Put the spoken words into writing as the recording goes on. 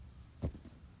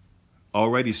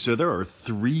Alrighty, so there are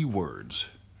 3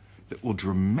 words that will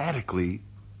dramatically,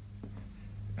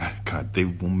 God, they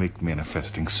will make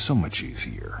manifesting so much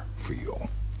easier for you.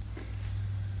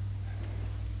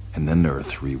 And then there are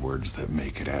 3 words that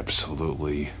make it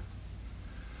absolutely,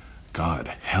 God,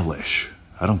 hellish.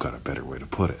 I don't got a better way to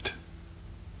put it.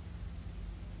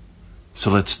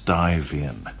 So let's dive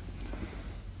in.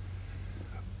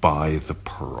 Buy the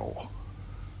pearl.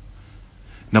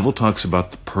 Neville talks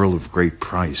about the pearl of great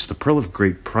price. The pearl of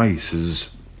great price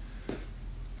is,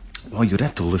 well, you'd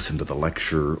have to listen to the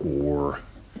lecture, or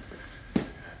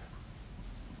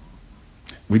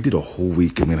we did a whole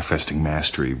week in Manifesting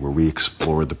Mastery where we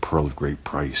explored the pearl of great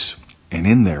price. And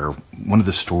in there, one of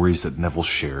the stories that Neville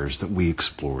shares that we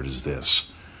explored is this.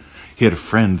 He had a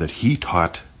friend that he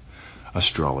taught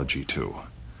astrology to.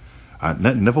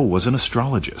 Neville was an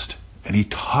astrologist, and he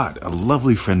taught a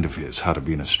lovely friend of his how to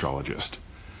be an astrologist.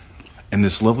 And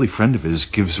this lovely friend of his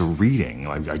gives a reading.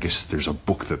 I guess there's a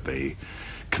book that they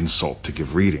consult to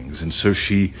give readings. And so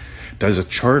she does a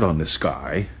chart on this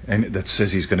guy and that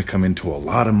says he's going to come into a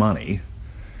lot of money.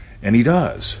 And he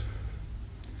does.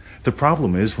 The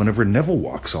problem is, whenever Neville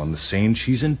walks on the scene,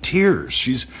 she's in tears.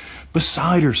 She's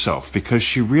beside herself because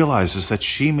she realizes that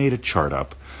she made a chart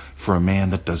up for a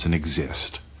man that doesn't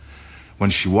exist. When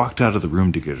she walked out of the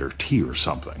room to get her tea or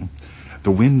something,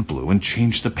 the wind blew and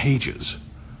changed the pages.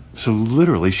 So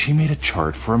literally, she made a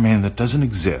chart for a man that doesn't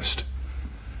exist.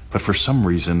 But for some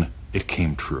reason, it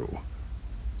came true.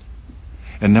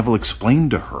 And Neville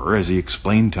explained to her, as he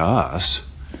explained to us,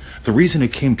 the reason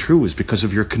it came true is because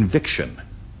of your conviction.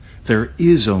 There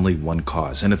is only one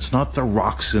cause, and it's not the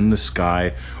rocks in the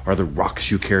sky or the rocks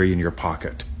you carry in your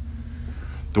pocket.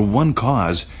 The one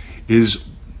cause is,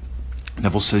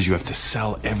 Neville says, you have to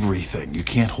sell everything. You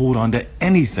can't hold on to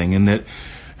anything in that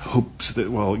hopes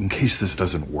that, well, in case this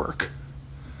doesn't work.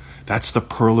 That's the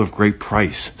pearl of great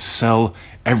price. Sell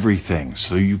everything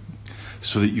so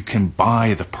that you can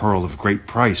buy the pearl of great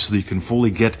price, so that you can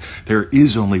fully get, there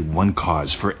is only one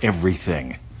cause for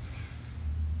everything.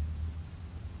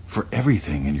 For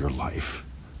everything in your life.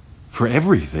 For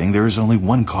everything, there is only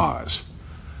one cause.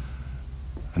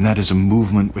 And that is a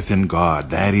movement within God.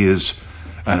 That is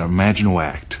an imaginal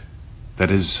act.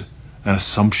 That is an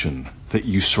assumption that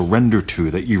you surrender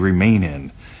to, that you remain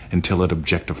in until it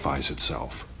objectifies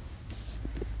itself.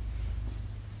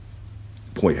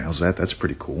 Boy, how's that? That's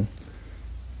pretty cool.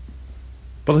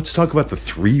 But let's talk about the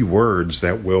 3 words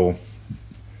that will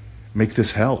make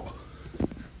this hell.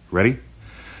 Ready?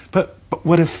 But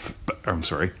what about,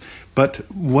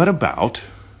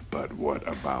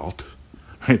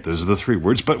 right, those are the 3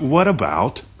 words, but what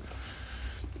about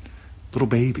little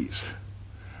babies?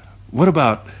 What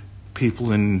about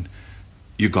people in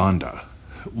Uganda?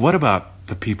 What about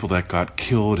the people that got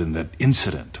killed in that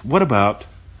incident? What about,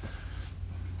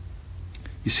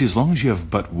 you see, as long as you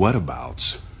have but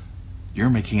whatabouts,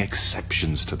 you're making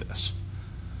exceptions to this.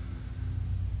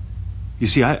 You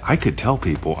see, I could tell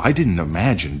people I didn't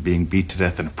imagine being beat to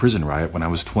death in a prison riot when I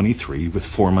was 23 with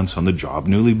 4 months on the job,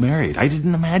 newly married. I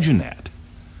didn't imagine that.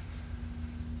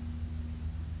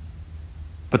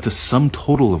 But the sum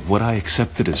total of what I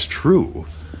accepted as true,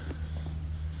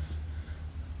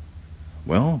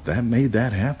 well, that made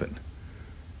that happen.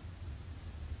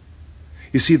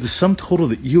 You see, the sum total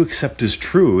that you accept as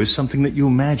true is something that you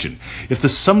imagine. If the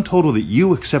sum total that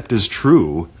you accept as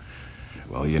true,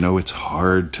 well, you know, it's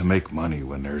hard to make money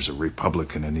when there's a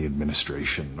Republican in the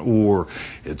administration, or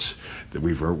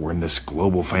we're in this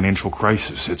global financial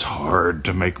crisis. It's hard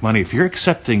to make money. If you're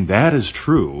accepting that as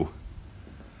true,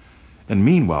 and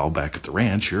meanwhile, back at the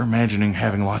ranch, you're imagining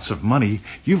having lots of money,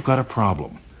 you've got a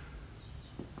problem.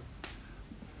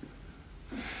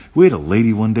 We had a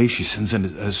lady one day, she sends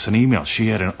us an email. She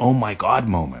had an oh my God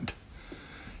moment.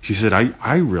 She said,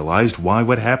 I realized why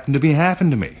what happened to me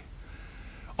happened to me.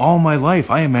 All my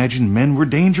life, I imagined men were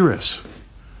dangerous.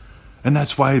 And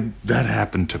that's why that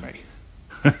happened to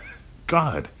me.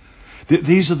 God,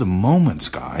 these are the moments,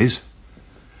 guys,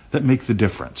 that make the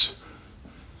difference.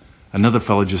 Another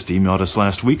fellow just emailed us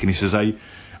last week, and he says, I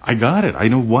got it. I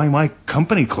know why my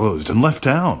company closed and left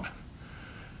town.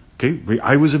 Okay,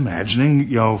 I was imagining,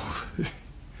 you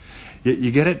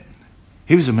get it?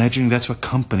 He was imagining that's what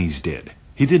companies did.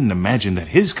 He didn't imagine that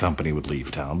his company would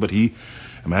leave town, but he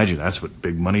imagined that's what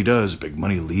big money does. Big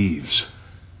money leaves.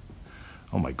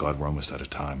 Oh my God, we're almost out of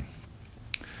time.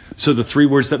 So the 3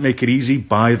 words that make it easy,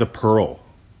 buy the pearl.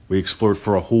 We explored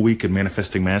for a whole week in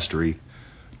Manifesting Mastery.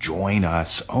 Join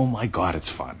us. Oh my God,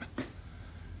 it's fun.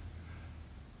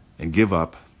 And give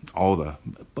up all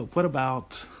but what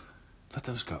about, let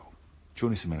those go.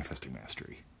 Join us in Manifesting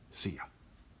Mastery. See ya.